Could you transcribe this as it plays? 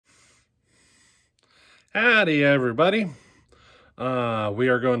Howdy everybody. We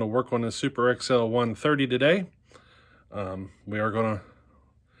are going to work on the Super XL-130 today. We are going to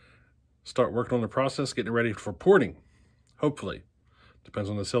start working on the process, getting ready for porting. Hopefully. Depends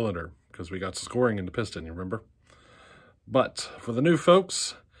on the cylinder, because we got scoring in the piston, you remember? But for the new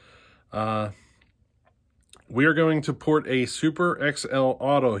folks, we are going to port a Super XL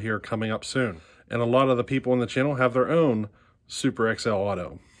Auto here coming up soon. And a lot of the people on the channel have their own Super XL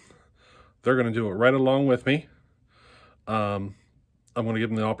Auto. They're going to do it right along with me. I'm going to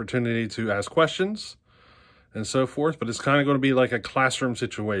give them the opportunity to ask questions and so forth, but it's kind of going to be like a classroom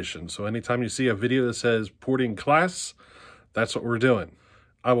situation. So anytime you see a video that says porting class, that's what we're doing.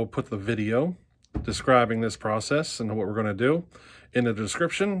 I will put the video describing this process and what we're going to do in the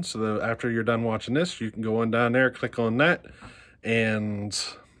description, so that after you're done watching this, you can go on down there, click on that, and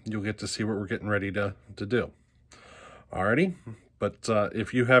you'll get to see what we're getting ready to do. Alrighty? But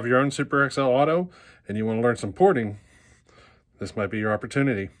if you have your own Super XL Auto and you want to learn some porting, this might be your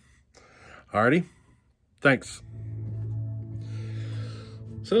opportunity. Alrighty? Thanks.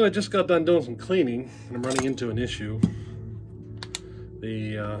 So I just got done doing some cleaning, and I'm running into an issue.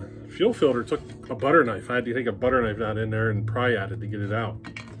 The fuel filter took a butter knife. I had to take a butter knife down in there and pry at it to get it out.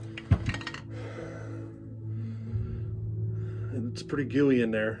 And it's pretty gooey in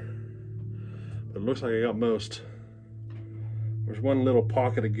there, but it looks like I got most. There's one little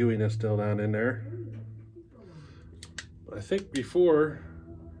pocket of gooiness still down in there. But I think before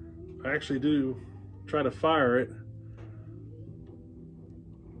I actually do try to fire it,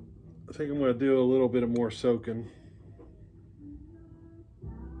 I think I'm going to do a little bit of more soaking.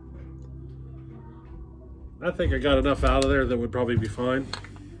 I think I got enough out of there that would probably be fine.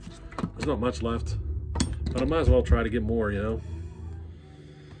 There's not much left, but I might as well try to get more, you know.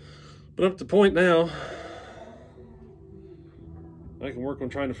 But up to the point now, I can work on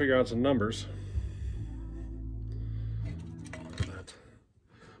trying to figure out some numbers.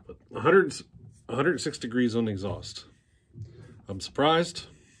 But 106 degrees on the exhaust. I'm surprised.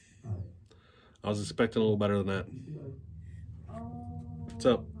 I was expecting a little better than that.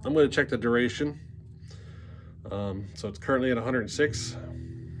 So I'm going to check the duration. So it's currently at 106.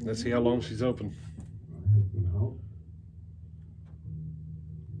 Let's see how long she's open.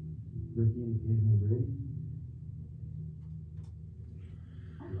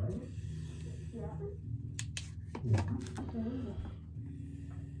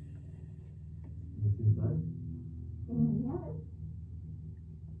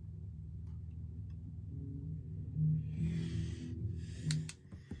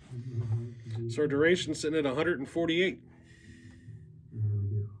 So our duration's sitting at 148.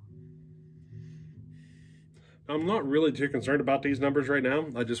 I'm not really too concerned about these numbers right now.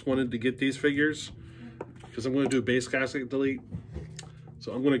 I just wanted to get these figures because I'm going to do a base gasket delete.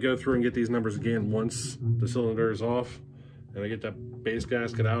 So I'm going to go through and get these numbers again once the cylinder is off and I get that base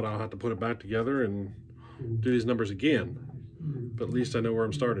gasket out. I'll have to put it back together and do these numbers again. But at least I know where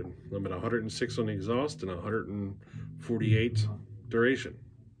I'm starting. I'm at 106 on the exhaust and 148 duration.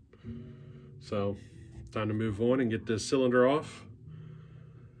 So time to move on and get this cylinder off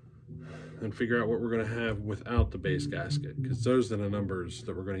and figure out what we're going to have without the base gasket, because those are the numbers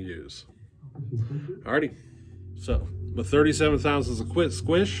that we're going to use. Alrighty, so with 37 thousandths of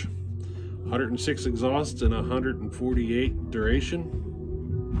squish, 106 exhaust and 148 duration,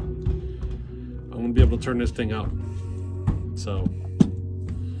 I'm going to be able to turn this thing up. So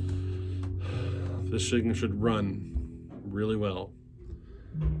this thing should run really well.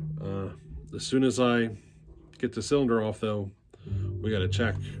 As soon as I get the cylinder off though, we got to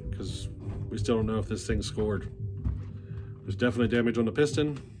check, because we still don't know if this thing scored. There's definitely damage on the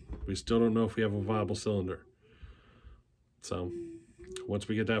piston. We still don't know if we have a viable cylinder. So once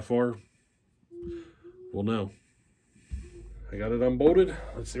we get that far, we'll know. I got it unbolted.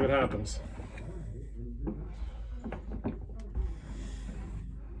 Let's see what happens.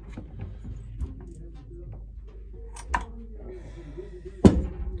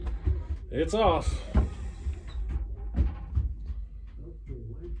 It's off.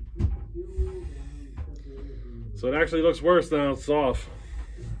 So it actually looks worse now it's off.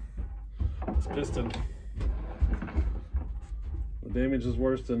 This piston. The damage is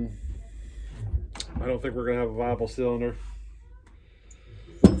worse than... I don't think we're going to have a viable cylinder.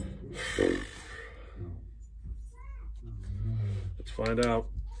 Let's find out.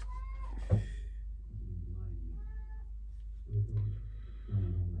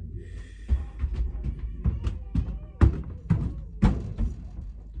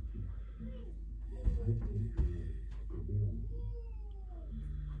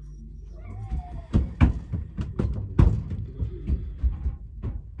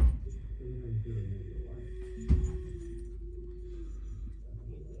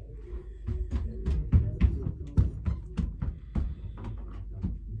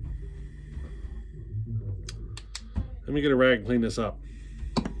 Let me get a rag and clean this up.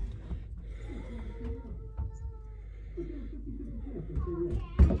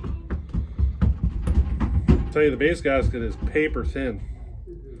 I'll tell you, the base gasket is paper thin.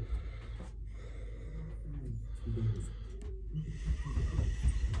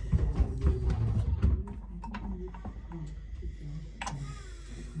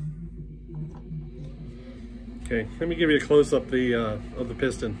 Okay, let me give you a close-up of the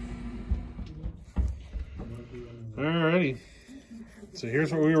piston. Alrighty, so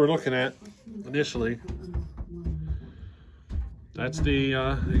here's what we were looking at initially. That's the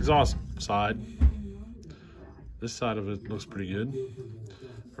exhaust side. This side of it looks pretty good.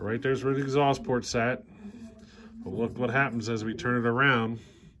 But right there's where the exhaust port sat. But look what happens as we turn it around.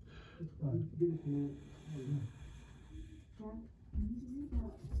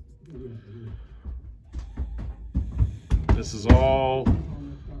 This is all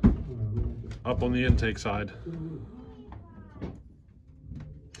up on the intake side.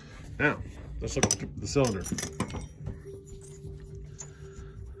 Now, let's look at the cylinder.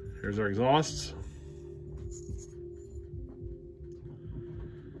 Here's our exhausts.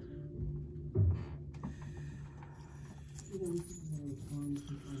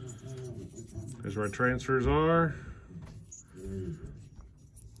 There's where our transfers are.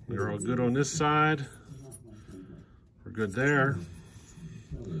 They're all good on this side. We're good there.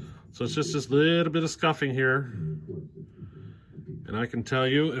 So it's just this little bit of scuffing here. And I can tell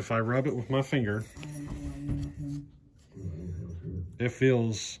you, if I rub it with my finger, it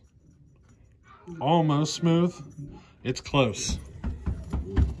feels almost smooth. It's close.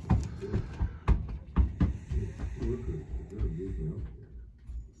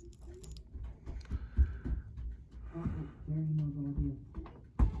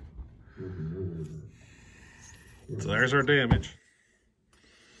 So there's our damage.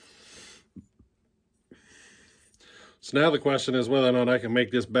 So now the question is whether or not I can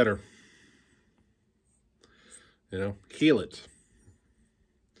make this better. You know, heal it.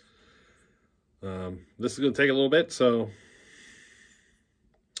 This is going to take a little bit, so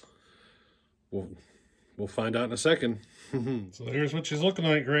we'll find out in a second. So here's what she's looking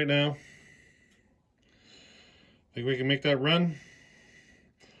like right now. Think we can make that run?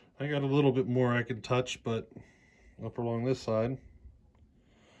 I got a little bit more I can touch, but up along this side.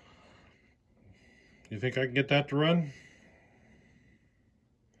 You think I can get that to run?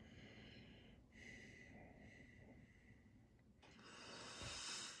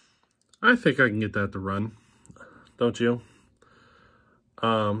 I think I can get that to run. Don't you?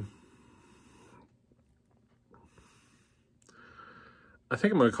 I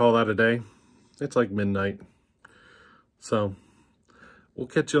think I'm going to call that a day. It's like midnight. So, we'll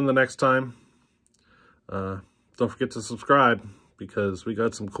catch you on the next time. Don't forget to subscribe because we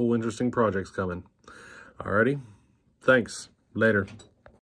got some cool, interesting projects coming. Alrighty? Thanks. Later.